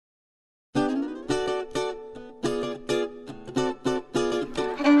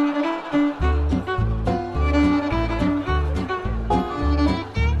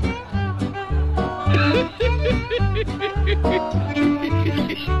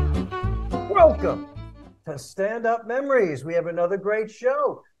Welcome to Stand Up Memories. We have another great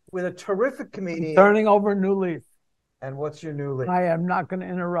show with a terrific comedian. Turning over a new leaf. And what's your new leaf? I am not going to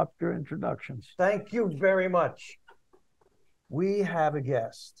interrupt your introductions. Thank you very much. We have a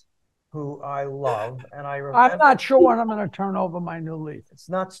guest who I love, and I remember. I'm not sure when I'm going to turn over my new leaf. It's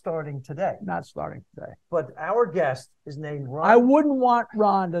not starting today. Not starting today. But our guest is named Rhonda. I wouldn't want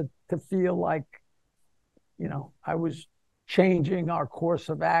Rhonda to feel like, I was changing our course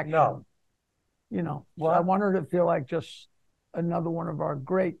of action. No. Well, I want her to feel like just another one of our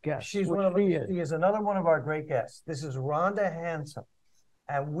great guests. She is another one of our great guests. This is Rhonda Hansome,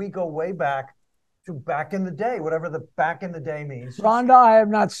 and we go way back to back in the day, whatever the back in the day means. Rhonda, I have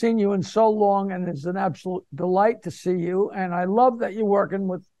not seen you in so long, and it's an absolute delight to see you. And I love that you're working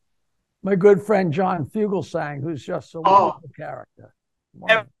with my good friend John Fugelsang, who's just a wonderful character.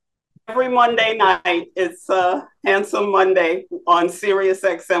 Wonderful. Every Monday night, it's Handsome Monday on Sirius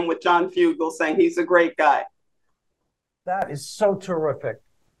XM with John Fugelsang. He's a great guy. That is so terrific.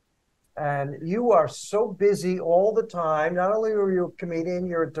 And you are so busy all the time. Not only are you a comedian,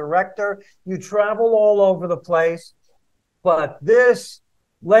 you're a director. You travel all over the place. But this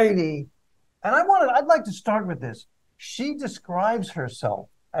lady, and I'd like to start with this. She describes herself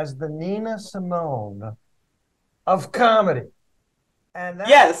as the Nina Simone of comedy. And that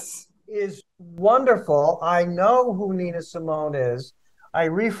yes. is wonderful. I know who Nina Simone is. I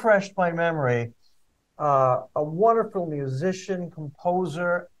refreshed my memory. A wonderful musician,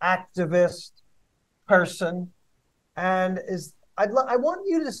 composer, activist, person, and I want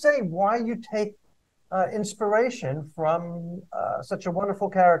you to say why you take inspiration from such a wonderful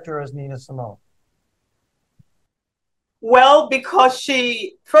character as Nina Simone. Well, because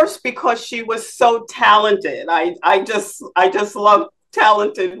she was so talented. I just love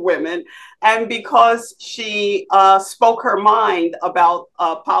talented women, and because she spoke her mind about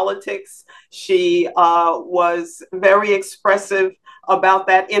politics. She was very expressive about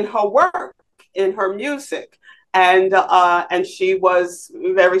that in her work, in her music, and she was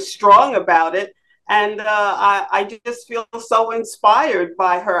very strong about it. And I just feel so inspired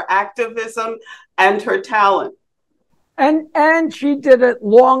by her activism and her talent. And she did it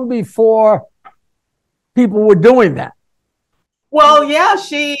long before people were doing that. Well, yeah,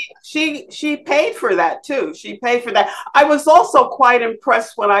 she paid for that too. She paid for that. I was also quite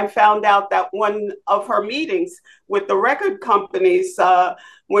impressed when I found out that one of her meetings with the record companies,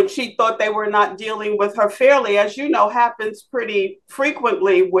 when she thought they were not dealing with her fairly, as you know, happens pretty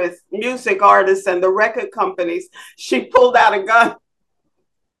frequently with music artists and the record companies, she pulled out a gun.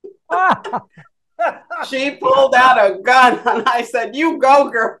 She pulled out a gun, and I said, "You go,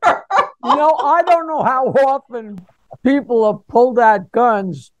 girl." I don't know how often people have pulled out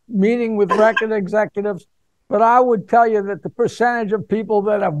guns meeting with record executives, but I would tell you that the percentage of people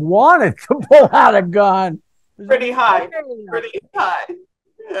that have wanted to pull out a gun is pretty high. Pretty high.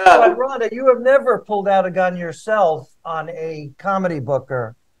 Yeah. But Rhonda, you have never pulled out a gun yourself on a comedy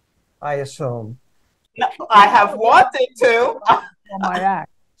booker, I assume. No, I have wanted to. On my act.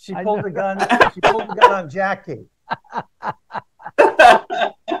 She pulled the gun. She pulled the gun on Jackie.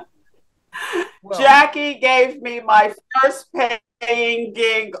 Well, Jackie gave me my first paying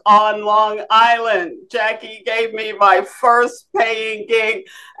gig on Long Island. Jackie gave me my first paying gig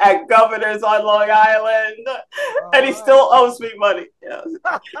at Governor's on Long Island, and he still owes me money. Yes.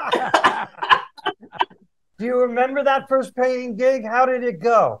 Do you remember that first paying gig? How did it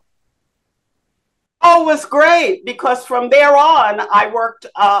go? Oh, it was great, because from there on, I worked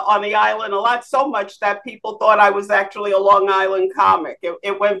on the island a lot, so much that people thought I was actually a Long Island comic.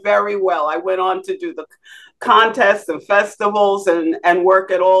 It went very well. I went on to do the contests and festivals and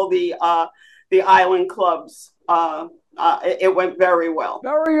work at all the island clubs. It went very well.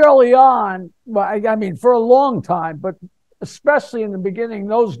 Very early on, I mean, for a long time, but especially in the beginning,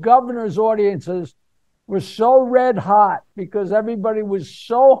 those Governor's audiences were so red hot because everybody was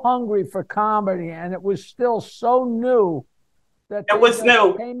so hungry for comedy, and it was still so new that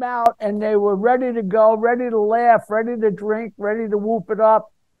they came out and they were ready to go, ready to laugh, ready to drink, ready to whoop it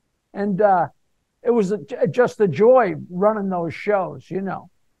up. And it was just a joy running those shows,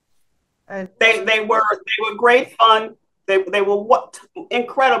 And they were great fun. They were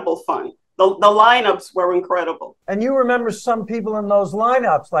incredible fun. The lineups were incredible. And you remember some people in those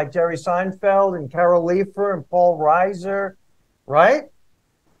lineups, like Jerry Seinfeld and Carol Leifer and Paul Reiser, right?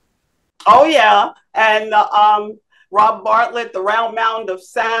 Oh, yeah. And Rob Bartlett, The Round Mound of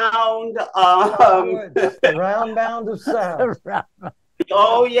Sound. The Round Mound of Sound.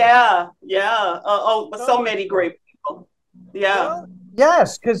 Oh, yeah. Yeah. So many great people. Yeah. Well,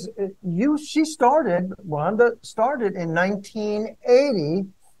 yes, because Rhonda started in 1980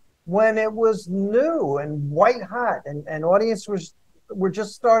 when it was new and white hot, and audience were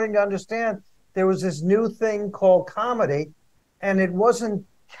just starting to understand there was this new thing called comedy, and it wasn't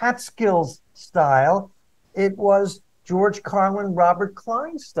Catskills style. It was George Carlin, Robert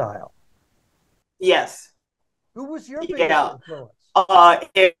Klein style. Yes. Who was your biggest influence?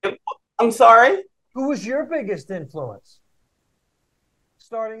 I'm sorry? Who was your biggest influence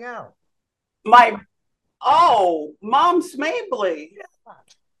starting out? Mom's Mabley.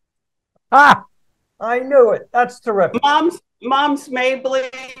 Ah, I knew it. That's terrific. Mom's Mabley,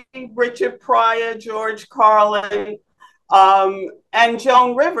 Richard Pryor, George Carlin, and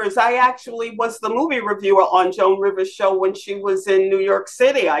Joan Rivers. I actually was the movie reviewer on Joan Rivers' show when she was in New York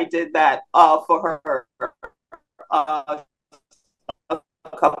City. I did that for her a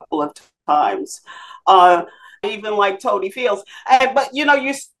couple of times. Even like Tony Fields. But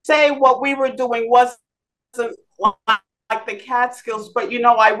you say what we were doing wasn't like the Catskills, but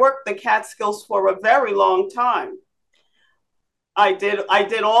I worked the Catskills for a very long time. I did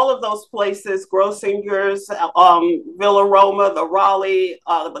all of those places: Grossinger's, Villa Roma, the Raleigh,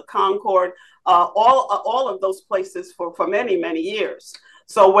 the Concord, all of those places for many, many years.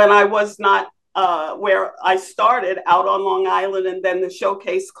 So when I was not where I started out on Long Island, and then the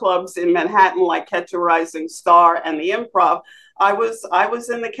showcase clubs in Manhattan like Catch a Rising Star and the Improv, I was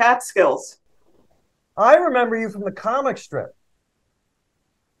in the Catskills. I remember you from the comic strip.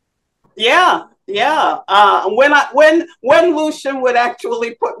 Yeah. When Lucian would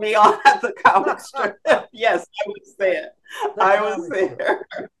actually put me on at the comic strip, yes, I was there. I was there.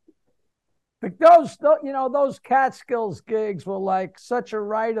 But those Catskills gigs were like such a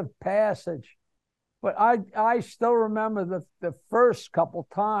rite of passage. But I still remember the first couple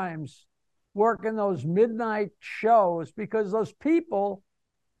times working those midnight shows, because those people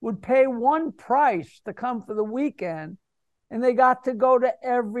would pay one price to come for the weekend, and they got to go to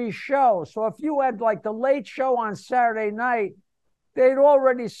every show. So if you had like the late show on Saturday night, they'd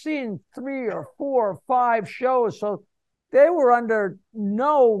already seen 3 or 4 or 5 shows. So they were under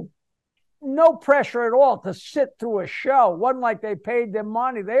no pressure at all to sit through a show. It wasn't like they paid their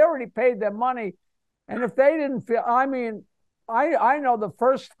money. They already paid their money. And if they didn't feel, I know the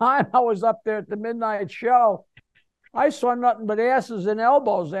first time I was up there at the midnight show, I saw nothing but asses and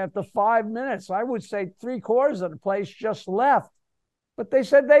elbows after 5 minutes. I would say 3/4 of the place just left. But they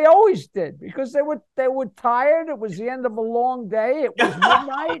said they always did, because they were tired. It was the end of a long day. It was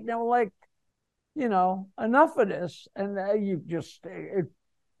midnight. And they were like, enough of this. And it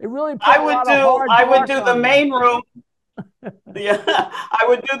really put I would do the main room. Yeah, I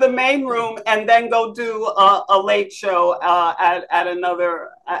would do the main room and then go do a late show at another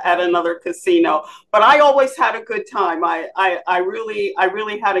casino. But I always had a good time. I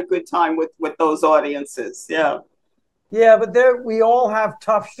really had a good time with those audiences. Yeah. Yeah, but we all have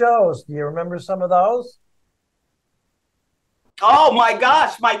tough shows. Do you remember some of those? Oh my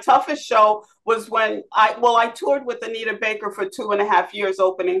gosh, my toughest show was when I toured with Anita Baker for 2.5 years,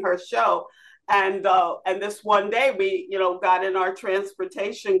 opening her show. And this one day we, got in our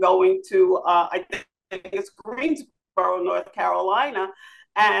transportation going to, I think it's Greensboro, North Carolina.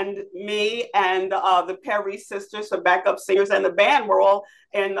 And me and the Perry sisters, the backup singers, and the band were all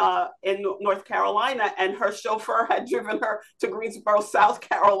in North Carolina. And her chauffeur had driven her to Greensboro, South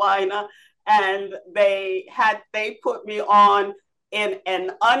Carolina. And they put me on in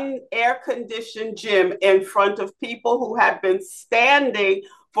an unair-conditioned gym in front of people who had been standing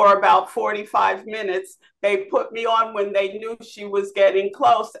for about 45 minutes. They put me on when they knew she was getting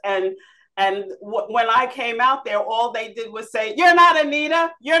close. And when I came out there, all they did was say, "You're not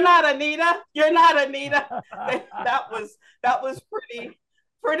Anita. You're not Anita. You're not Anita." That was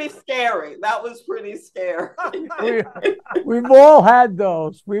pretty scary. That was pretty scary. We've all had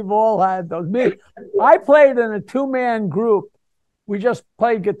those. I played in a 2-man group. We just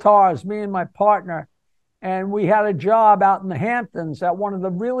played guitars, me and my partner. And we had a job out in the Hamptons at one of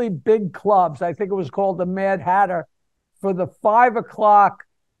the really big clubs. I think it was called the Mad Hatter, for the 5 o'clock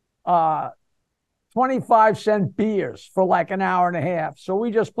 25-cent beers for like an hour and a half. So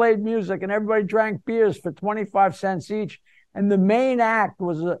we just played music and everybody drank beers for 25 cents each. And the main act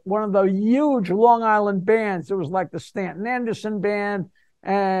was one of the huge Long Island bands. It was like the Stanton Anderson Band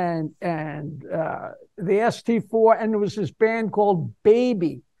and the ST4. And there was this band called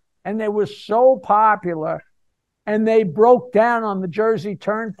Baby. And they were so popular, and they broke down on the Jersey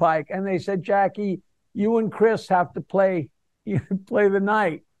Turnpike, and they said, "Jackie, you and Chris have to play the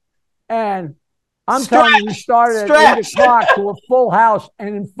night." And I'm telling you, we started at 8 o'clock to a full house,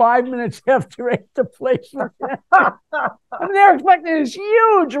 and in 5 minutes after 8, the place was and they're expecting this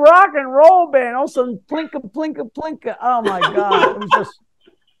huge rock and roll band. Also, plinka, plinka, plinka. Oh my God.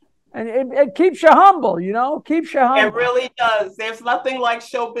 And it keeps you humble, keeps you humble. It really does. There's nothing like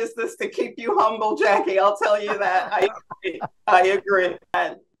show business to keep you humble, Jackie. I'll tell you that. I agree. I agree.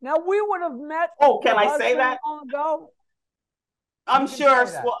 Now, we would have met can I say that? Long ago. I'm sure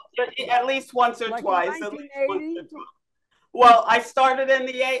at least once or like twice. In 1980? Well, I started in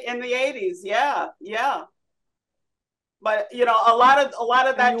the 80s. Yeah. But a lot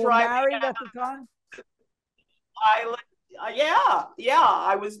of that you were driving. Married at the time?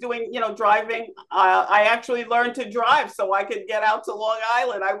 I was doing, driving. I actually learned to drive so I could get out to Long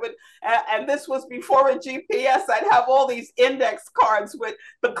Island. And this was before a GPS. I'd have all these index cards with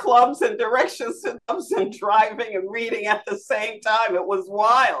the clubs and directions to clubs and driving and reading at the same time. It was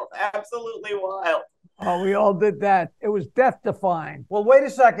wild, absolutely wild. Oh, we all did that. It was death-defying. Well, wait a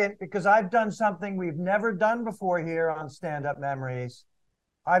second, because I've done something we've never done before here on Stand Up Memories.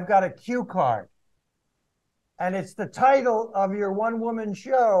 I've got a cue card. And it's the title of your one-woman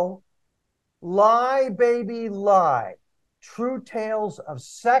show, Lie, Baby, Lie. True Tales of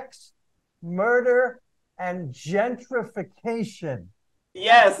Sex, Murder, and Gentrification.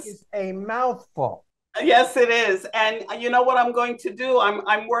 Yes. It's a mouthful. Yes, it is. And you know what I'm going to do?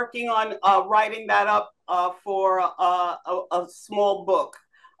 I'm working on writing that up for a small book.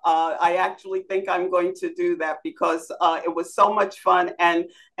 I actually think I'm going to do that because it was so much fun and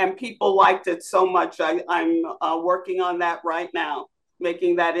people liked it so much. I'm working on that right now,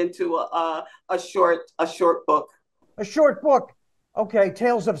 making that into a short book. A short book. Okay,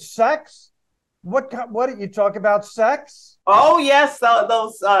 Tales of Sex. What did you talk about? Sex? Oh yes,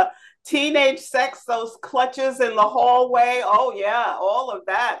 those teenage sex, those clutches in the hallway. Oh yeah, all of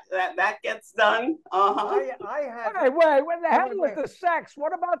that gets done. I had. Wait, what the hell with the sex?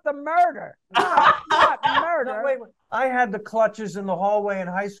 What about the murder? Not murder. No, wait. I had the clutches in the hallway in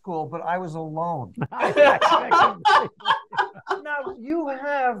high school, but I was alone. Now you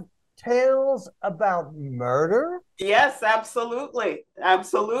have tales about murder? Yes, absolutely,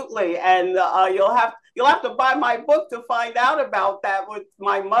 and you'll have to buy my book to find out about that. With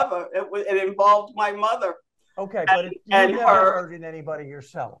my mother, it involved my mother. Okay, but you never murdered anybody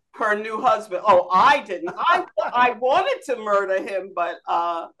yourself. Her new husband. Oh, I didn't. I wanted to murder him, but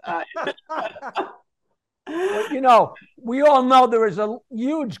Well, we all know there is a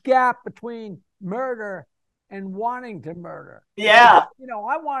huge gap between murder and wanting to murder. Yeah.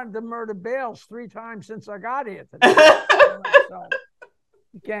 I wanted to murder Bales 3 times since I got here today. So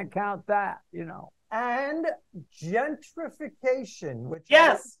you can't count that, And gentrification, which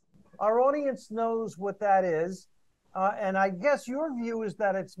yes, our audience knows what that is. And I guess your view is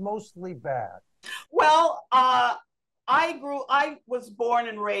that it's mostly bad. Well, I was born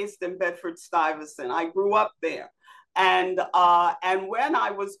and raised in Bedford-Stuyvesant. I grew up there. And when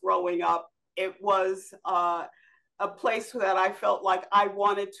I was growing up, it was a place that I felt like I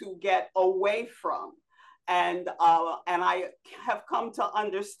wanted to get away from. And I have come to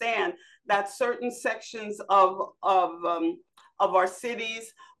understand that certain sections of our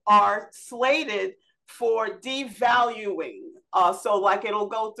cities are slated for devaluing. So like it'll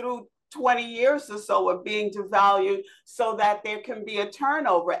go through 20 years or so of being devalued so that there can be a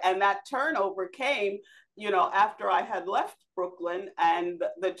turnover. And that turnover came, after I had left Brooklyn, and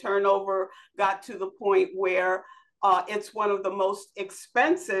the turnover got to the point where it's one of the most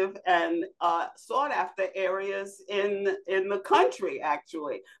expensive and sought after areas in the country,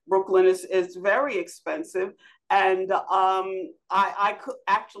 actually. Brooklyn is very expensive. And I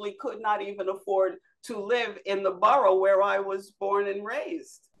could not even afford to live in the borough where I was born and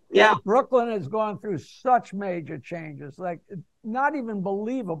raised. Yeah. Brooklyn has gone through such major changes, like not even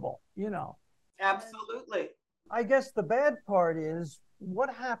believable, Absolutely. I guess the bad part is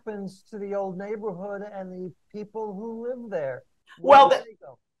what happens to the old neighborhood and the people who live there? Well,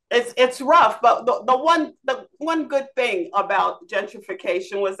 it's rough, but the one good thing about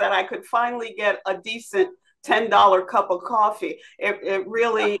gentrification was that I could finally get a decent $10 cup of coffee. It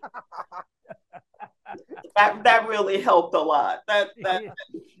really that really helped a lot.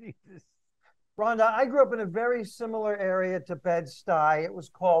 Rhonda, I grew up in a very similar area to Bed-Stuy. It was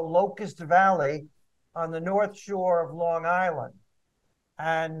called Locust Valley on the North Shore of Long Island.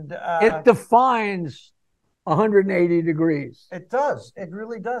 And it defines 180 degrees. It does. It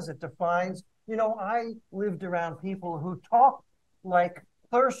really does. It defines, I lived around people who talked like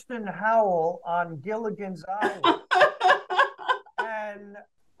Thurston Howell on Gilligan's Island. And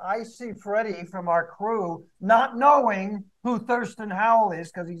I see Freddie from our crew not knowing who Thurston Howell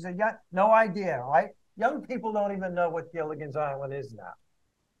is because he's no idea, right? Young people don't even know what Gilligan's Island is now.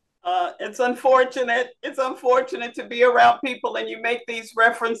 It's unfortunate. It's unfortunate to be around people and you make these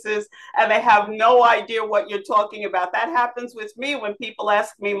references and they have no idea what you're talking about. That happens with me when people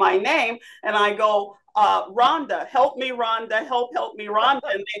ask me my name and I go, Rhonda, help me, Rhonda, help me,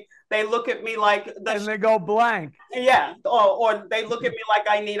 Rhonda. And they look at me like, and they go blank. Yeah, or they look at me like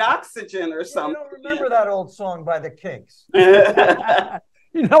I need oxygen or something. You don't remember that old song by the Kinks?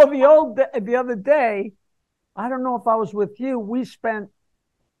 You know, the other day, I don't know if I was with you.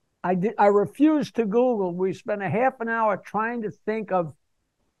 I refused to Google. We spent a half an hour trying to think of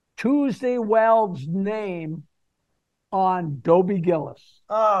Tuesday Weld's name on Dobie Gillis.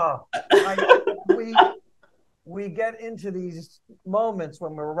 Oh, we get into these moments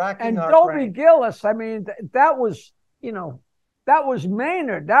when we're racking and our Dobie brain. Gillis, I mean, that was, that was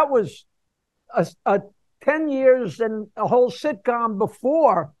Maynard. That was a 10 years and a whole sitcom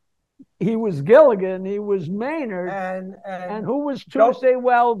before he was Gilligan. He was Maynard. And who was Tuesday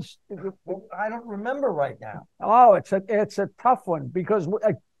Weld's? I don't remember right now. Oh, it's a tough one because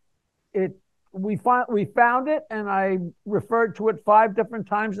we found it and I referred to it 5 different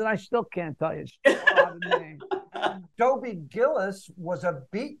times and I still can't tell you. Dobie Gillis was a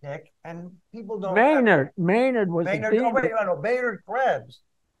beatnik, and people don't. Maynard was Maynard. Oh wait, no, Maynard Krebs,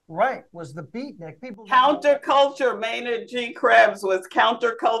 right? Was the beatnik. People. Counterculture. Maynard G. Krebs was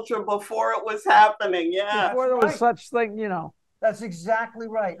counterculture before it was happening. Yeah, before there was such thing, That's exactly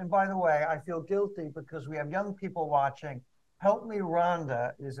right. And by the way, I feel guilty because we have young people watching. "Help Me,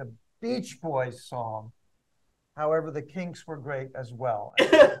 Rhonda" is a Beach Boys song. However, the Kinks were great as well.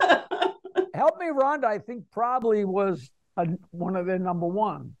 "Help Me, Rhonda," I think probably was one of their number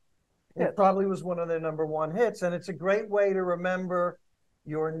one. It probably was one of their number one hits, and it's a great way to remember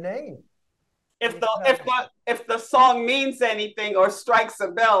your name. If the song means anything or strikes a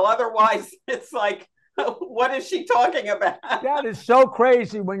bell, otherwise it's like, what is she talking about? That is so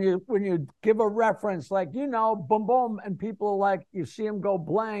crazy when you give a reference like, boom boom, and people are like, you see them go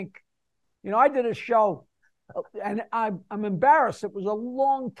blank. I did a show. And I'm embarrassed. It was a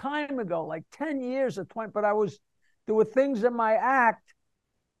long time ago, like 10 years or 20, but there were things in my act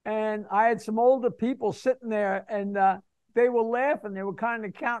and I had some older people sitting there and they were laughing. They were kind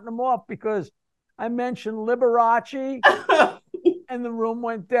of counting them off because I mentioned Liberace and the room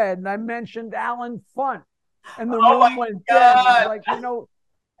went dead. And I mentioned Alan Funt and the room went dead. Like,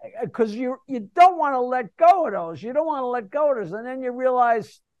 because you don't want to let go of those. You don't want to let go of those. And then you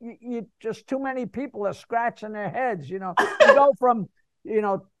realize you just too many people are scratching their heads. You go from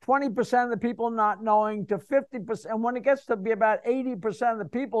 20% of the people not knowing to 50%, and when it gets to be about 80% of the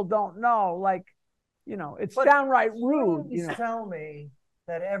people don't know, like, it's downright rude. Tell me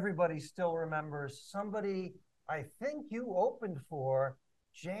that everybody still remembers somebody. I think you opened for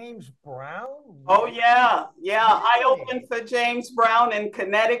James Brown. Oh yeah. I opened for James Brown in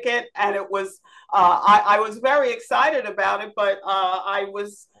Connecticut, and it was I was very excited about it, but I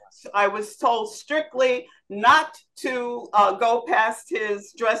was told strictly not to go past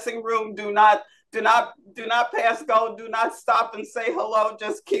his dressing room. Do not pass go. Do not stop and say hello.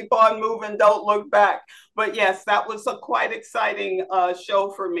 Just keep on moving. Don't look back. But yes, that was a quite exciting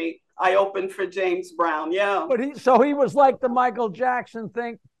show for me. I opened for James Brown. Yeah. But he was like the Michael Jackson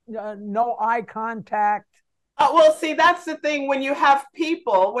thing, no eye contact. Well, see, that's the thing. When you have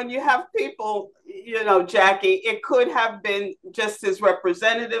people, Jackie, it could have been just his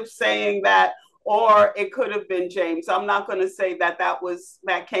representative saying that, or it could have been James. I'm not going to say that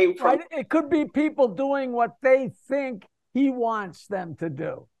came from. Right. It could be people doing what they think he wants them to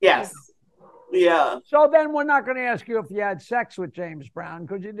do. Yes. Yeah. So then we're not going to ask you if you had sex with James Brown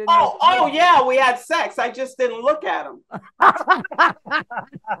because you didn't. Oh yeah, we had sex. I just didn't look at him.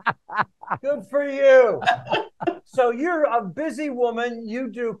 Good for you. So you're a busy woman. You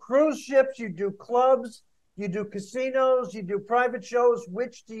do cruise ships, you do clubs, you do casinos, you do private shows.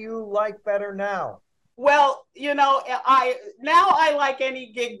 Which do you like better now? Well, I like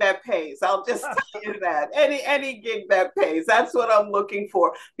any gig that pays. I'll just tell you that. Any gig that pays. That's what I'm looking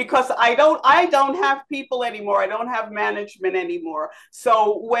for, because I don't have people anymore. I don't have management anymore.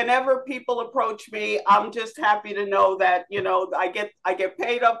 So whenever people approach me, I'm just happy to know that, I get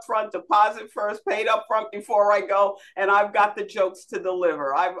paid up front, deposit first, paid up front before I go, and I've got the jokes to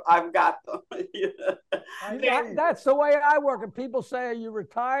deliver. I've got them. That's the way I work. If people say, "Are you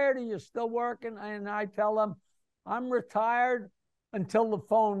retired? Are you still working?" and I tell them, "I'm retired until the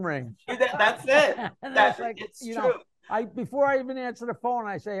phone rings." That's it. That's like, it's true. Before I even answer the phone,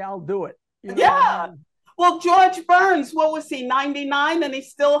 I say, "I'll do it." Yeah. Well, George Burns, what was he, 99? And he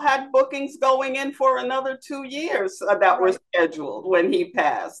still had bookings going in for another 2 years that were scheduled when he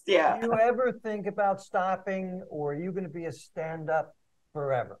passed. Yeah. Do you ever think about stopping, or are you going to be a stand-up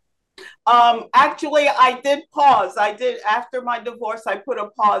forever? Actually, I did pause. I did after my divorce. I put a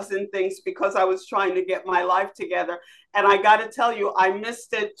pause in things because I was trying to get my life together. And I got to tell you, I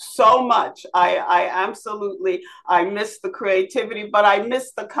missed it so much. I absolutely, I missed the creativity, but I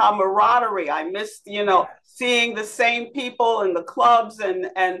missed the camaraderie. I missed, seeing the same people in the clubs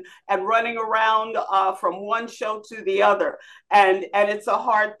and running around from one show to the other. And it's a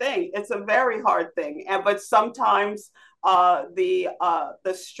hard thing. It's a very hard thing. But sometimes the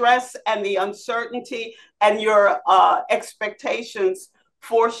stress and the uncertainty and your expectations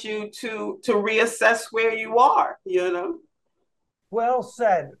force you to reassess where you are. Well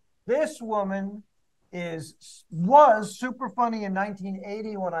said. This woman was super funny in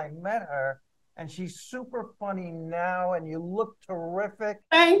 1980 when I met her, and she's super funny now, and you look terrific.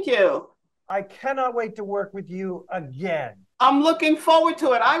 Thank you. I cannot wait to work with you again. I'm looking forward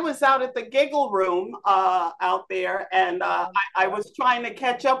to it. I was out at the Giggle Room out there, and I was trying to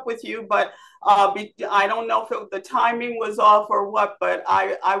catch up with you, but I don't know if the timing was off or what. But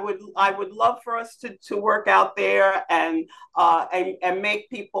I would love for us to work out there and make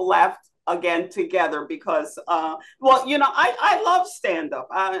people laugh again together because I love stand up.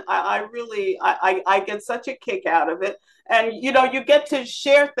 I really get such a kick out of it, and you get to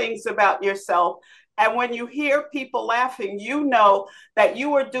share things about yourself. And when you hear people laughing, you know that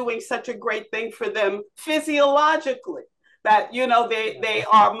you are doing such a great thing for them physiologically, that, they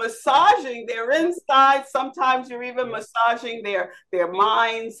are massaging their inside. Sometimes you're even massaging their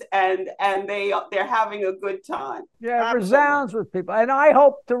minds, and they're having a good time. Yeah, it resounds with people. And I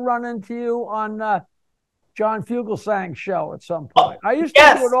hope to run into you on John Fugelsang's show at some point. I used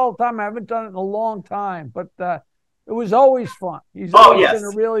to do it all the time. I haven't done it in a long time, but it was always fun. He's always been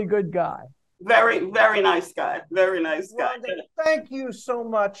a really good guy. Very, very nice guy. Very nice guy. Rhonda, thank you so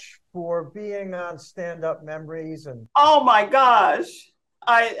much for being on Stand Up Memories. And oh my gosh,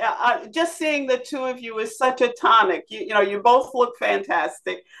 I just seeing the two of you is such a tonic. You both look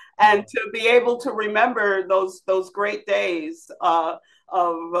fantastic, and to be able to remember those great days of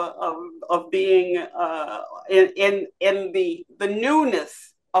being in the newness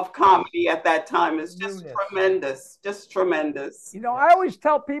of comedy at that time is just tremendous, just tremendous. I always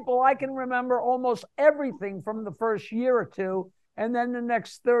tell people I can remember almost everything from the first year or two, and then the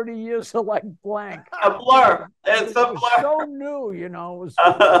next 30 years are like blank. A blur. It's a blur. So new, It was...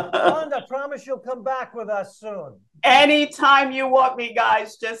 Rhonda, promise you'll come back with us soon. Anytime you want me,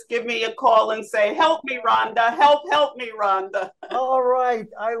 guys, just give me a call and say, help me, Rhonda. Help me, Rhonda. All right.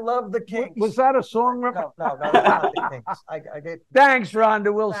 I love the Kinks. Was that a song? No, not the Kinks. I did. Thanks,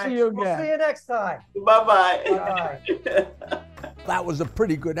 Rhonda. We'll see you again. We'll see you next time. Bye-bye. Bye-bye. That was a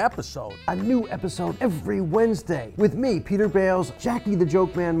pretty good episode. A new episode every Wednesday with me, Peter Bales, Jackie the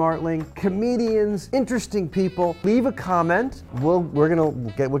Joke Man Martling, comedians, interesting people. Leave a comment. We'll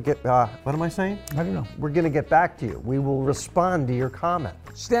get. What am I saying? I don't know. We're gonna get back to you. We will respond to your comment.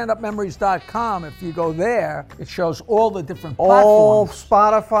 StandUpMemories.com. If you go there, it shows all the different all platforms.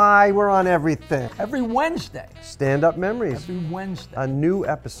 Spotify. We're on everything. Every Wednesday. Stand Up Memories. Every Wednesday. A new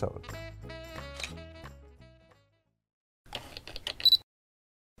episode.